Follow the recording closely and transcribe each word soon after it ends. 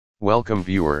Welcome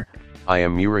viewer, I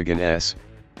am Murugan S.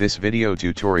 This video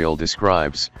tutorial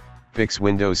describes, fix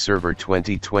Windows Server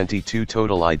 2022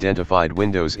 total identified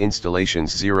Windows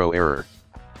installations 0 error.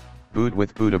 Boot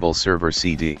with bootable server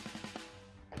CD.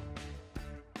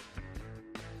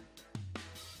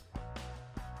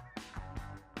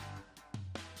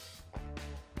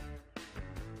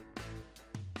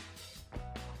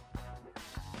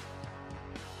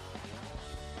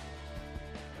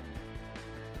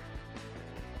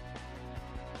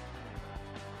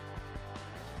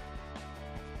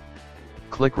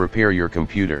 Click Repair your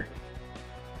computer.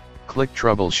 Click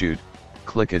Troubleshoot,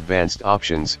 click Advanced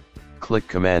Options, click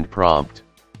Command Prompt.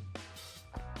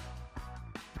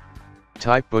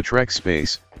 Type bootrec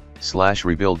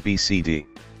 /rebuild bcd.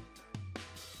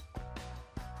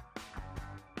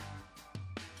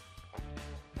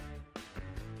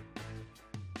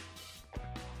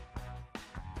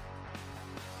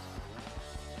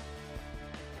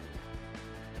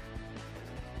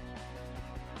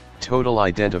 Total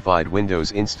identified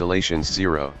Windows installations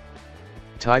 0.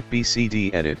 Type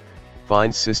bcd edit,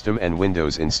 find system and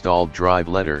Windows installed drive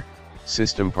letter,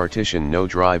 system partition no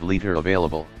drive letter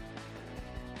available.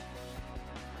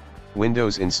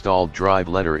 Windows installed drive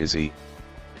letter is E.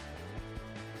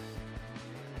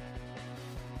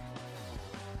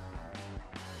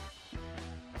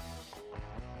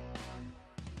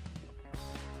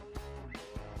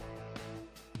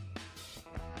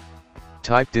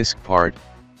 Type disk part,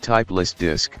 type list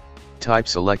disk, type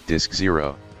select disk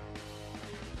 0.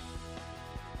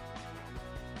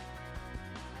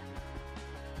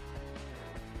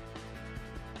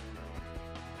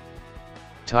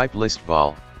 Type list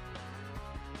vol.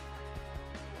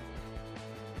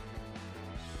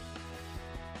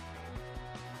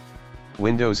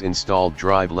 Windows installed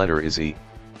drive letter is E.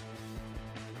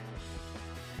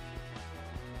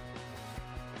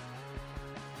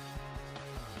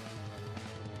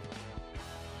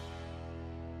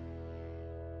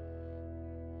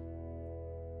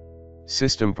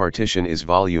 System partition is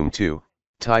volume 2,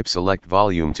 type select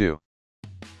volume 2.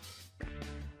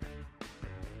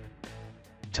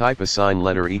 Type assign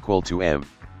letter equal to M.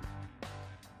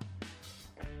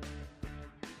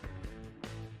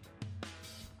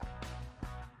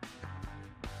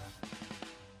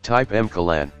 Type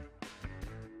mcolon.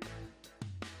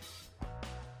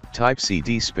 Type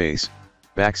cd space,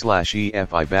 /efi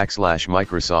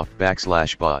 /Microsoft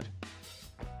 /bot.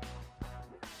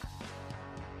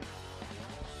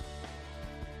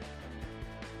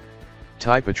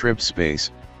 Type attrib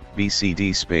space,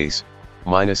 bcd space,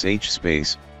 -h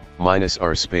space,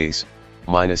 -r space,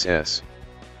 -s.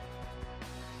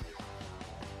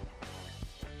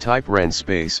 Type ren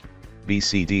space,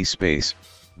 bcd space,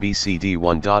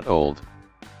 bcd1.old.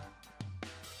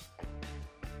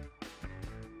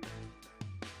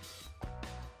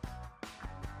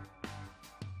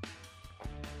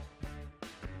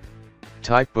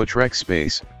 Type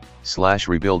bootrec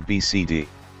 /rebuild bcd.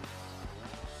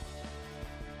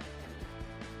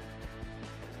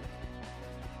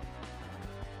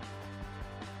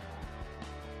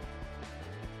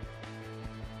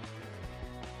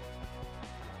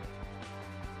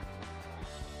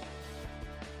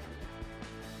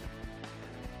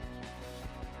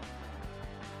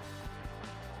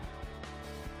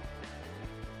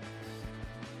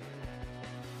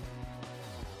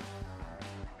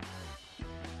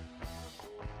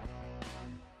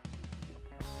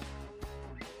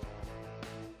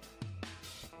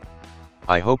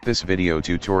 I hope this video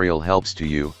tutorial helps to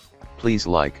you. Please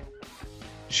like,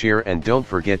 share and don't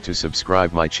forget to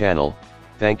subscribe my channel.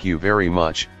 Thank you very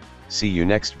much. See you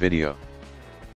next video.